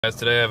Guys,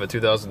 today I have a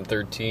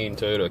 2013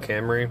 Toyota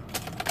Camry,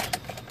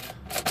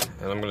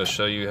 and I'm going to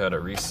show you how to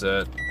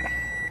reset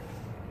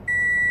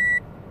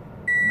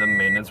the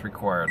maintenance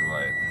required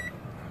light.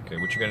 Okay,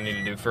 what you're going to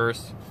need to do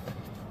first,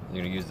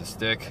 you're going to use the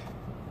stick,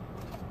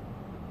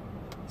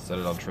 set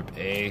it on trip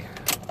A,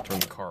 turn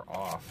the car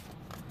off.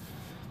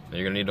 Now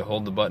you're going to need to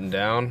hold the button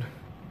down,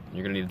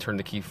 you're going to need to turn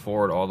the key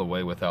forward all the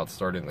way without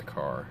starting the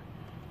car.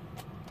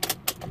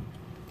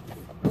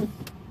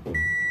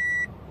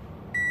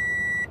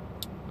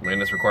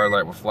 Maintenance required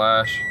light will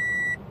flash.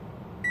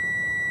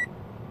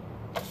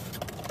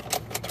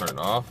 Turn it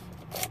off.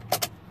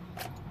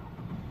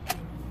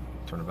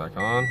 Turn it back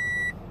on.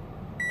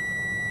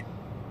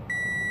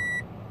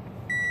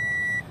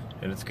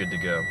 And it's good to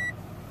go.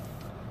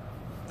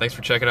 Thanks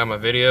for checking out my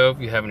video.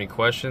 If you have any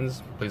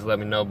questions, please let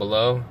me know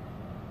below.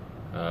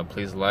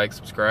 Please like,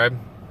 subscribe.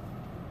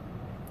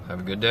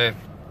 Have a good day.